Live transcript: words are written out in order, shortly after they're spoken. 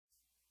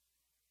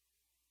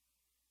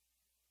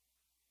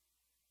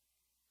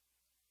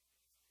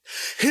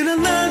In a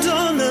land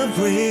on the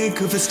brink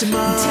of its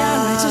demise,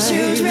 Little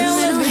shoes, real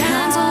little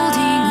hands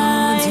holding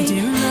on to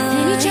dear life.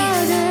 in each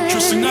other.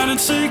 Trusting not in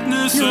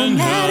sickness and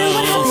matter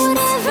what health.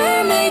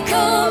 whatever may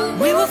come,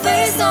 we will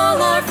face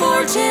all our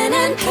fortune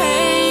and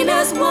pain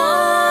as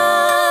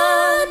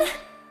one.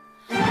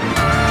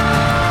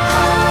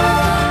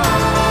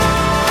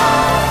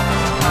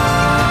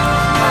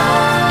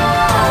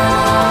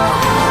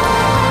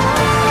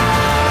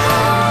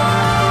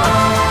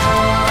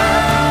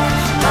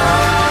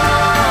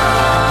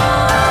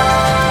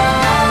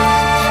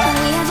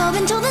 We have all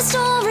been told the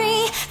story.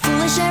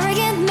 Foolish,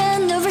 arrogant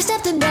men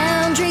overstepped the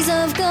boundaries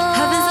of God.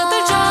 Heaven sent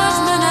their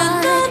judgment and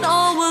then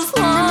all was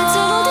In the midst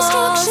of all lost.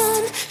 destruction,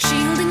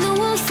 shielding the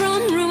world from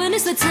ruin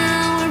is the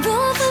tower of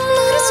the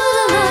Lotus for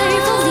the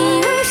life of the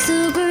earth so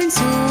burns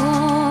on.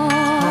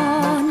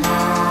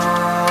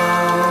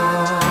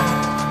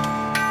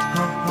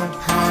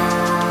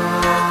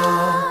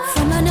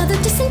 From another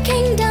distant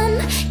kingdom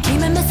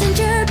came a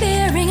messenger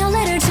bearing a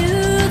letter to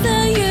the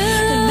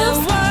youth. The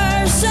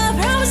worship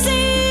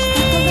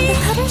proceed. The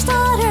potter's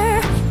daughter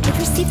would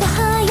receive the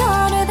high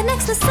honor, the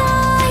next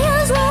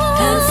Messiah's role.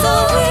 And so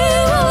we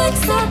will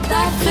accept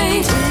that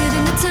fate.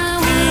 In the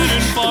tower,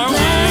 Hidden far away,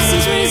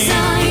 blessings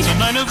reside. it's a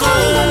night of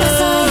Calling on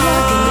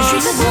Messiah, can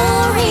retrieve the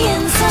glory so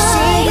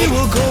inside. we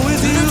will go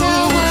with you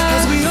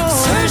as we all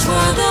Search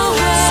for the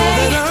way. so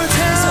that our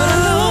town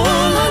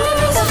On the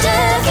roof of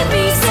death can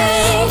be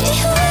saved. If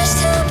you wish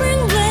to bring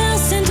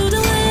blessing to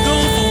the land, Go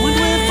forward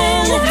with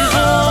all of your to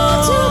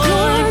heart.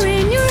 glory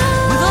in your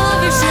eyes. With all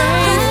of your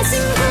strength.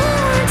 Passing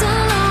words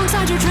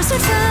alongside your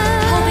trusted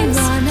friends. Helping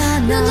one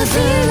None the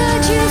fear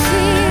that you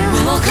feel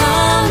will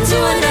come to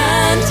an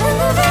end. And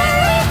the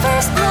very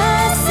first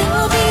blessing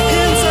will be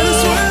inside a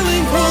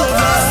swirling pool of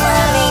the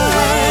slamming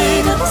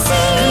wave of the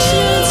sea. And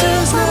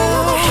shelters When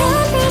another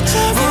hand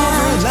reaches out,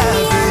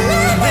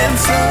 overlapping and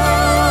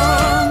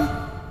some.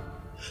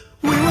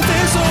 We will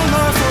face all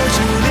our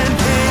fortune and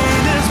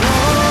pain as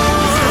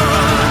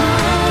one.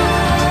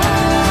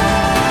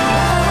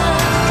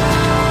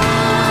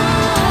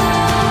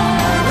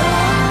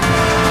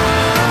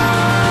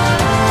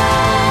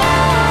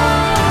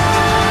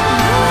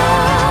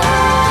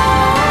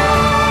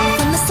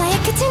 The Messiah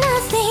could do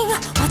nothing,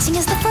 watching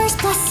as the first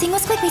blessing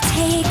was quickly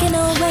taken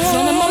away.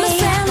 From the moment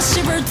Sam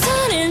shivered,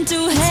 turned into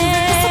The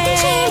second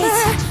chamber,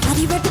 haze.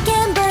 bloody red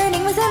began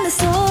burning within the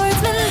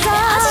swordsman's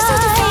eyes. As she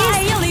stood to face,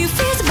 I only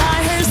feared by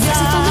her Yes,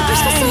 if only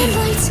burst the side.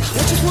 sunlight,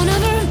 or just one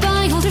of her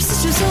by hold her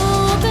sister's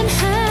open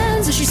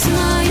hands as she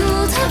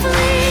smiled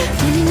happily,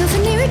 feeling of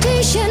an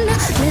irritation.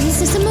 Then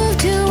sister moved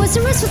towards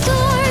the rest with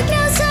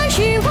darkness, and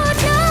she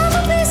walked out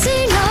of the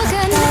synagogue.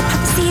 And the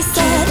prophecy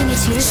said, "In your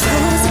tears,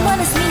 flows and one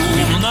is me."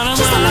 not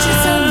Just how much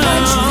would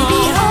someone truly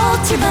be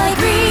altered by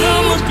greed? Thou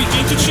must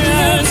begin to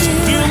chant.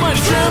 Feel my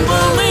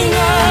trembling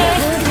heart.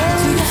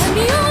 And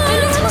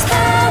beyond its most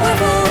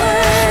powerful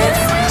word, if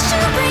you wish to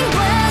bring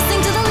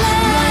blessing to the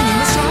land, My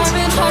name is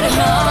Charmin, heart of to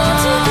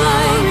mine.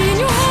 glory in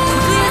your heart.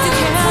 Quickly as you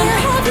can. Where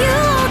have you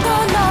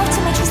gone off to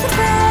my trusted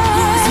friend?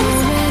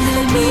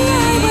 Me,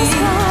 I was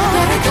wrong.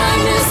 Better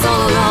kindness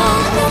all along.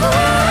 Never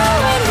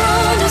will and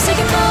wrong, just take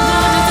it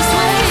back. This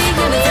way.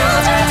 And the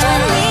elder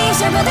twin leaves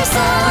her brother's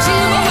side, Pushing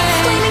him away.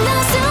 claiming the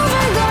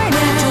silver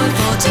garment.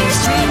 Joyful tears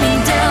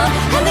streaming down,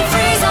 and they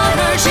freeze on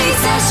her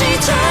cheeks as she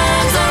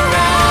turns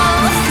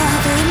around. The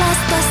very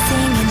last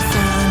blessing in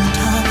front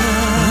of her.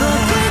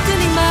 The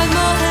quickening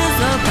magma is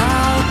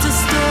about to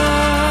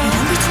stir.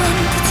 The twin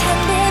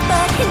pretended,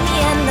 but in the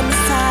end the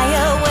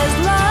Messiah was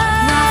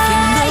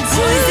lied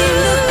to. Poison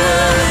the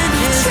blood in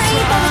his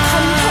Betrayed by the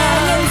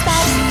companions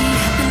that She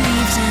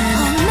believed in.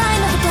 all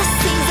 9 of the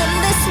blessings in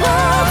this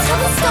world have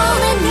been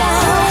stolen now.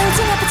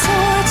 Holding up a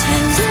torch,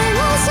 they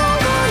was all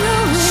gone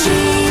away. She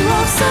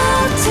walks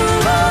out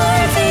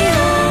toward the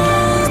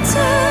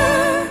altar.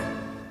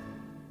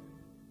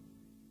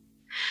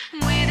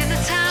 Within the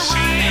tower,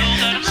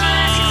 the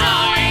blessings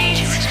are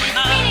raised,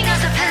 leading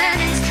us a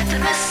penance that the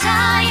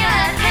Messiah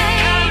had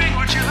paid.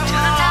 To the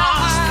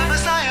towers,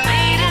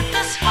 laid at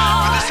the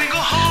spot.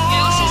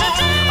 Sees a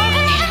dead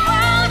orphan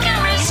world get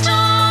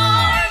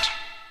restored.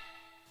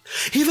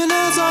 Even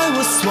as I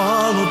was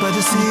swallowed by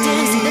the sea,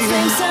 See the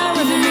flames sour,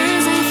 the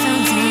mirrors and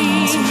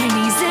fountains. To my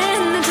knees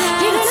in the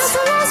dance. Even as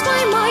I lost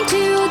my mind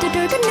to the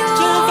dark unknown.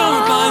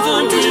 Devoured by the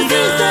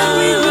demons that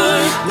we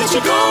were. Let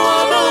you go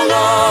on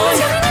alone.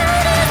 Tearing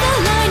out of the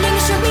lightning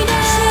struck me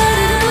down.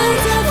 Shattered the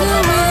blades of the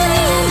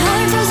wind. I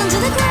froze onto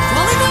the ground.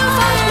 Falling through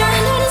fire,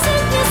 and then a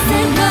sickness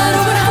and blood.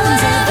 What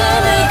happens ever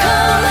may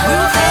come. We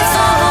will face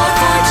all our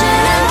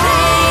fortune and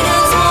pain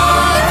as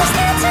one. I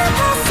stand to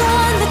pass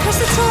on the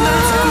cursed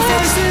torch.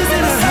 sacrifices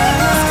in her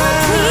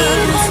Completed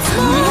hands. once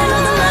more. I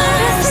know the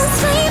life and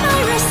flame I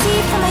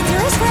received from my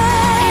dearest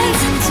friends.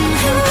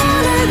 To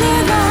honor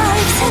their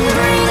lives and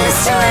bring this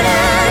to an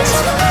end.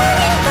 Till the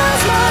morning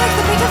bells mark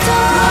the break of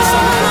dawn.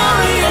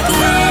 Glory at the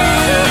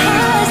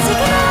Has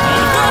taken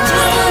off.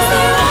 Stands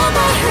there all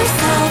by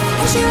herself,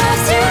 and she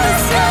rises to the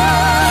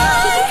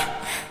sky.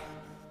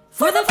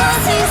 For the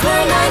blessings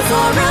were 9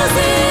 for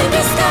roses.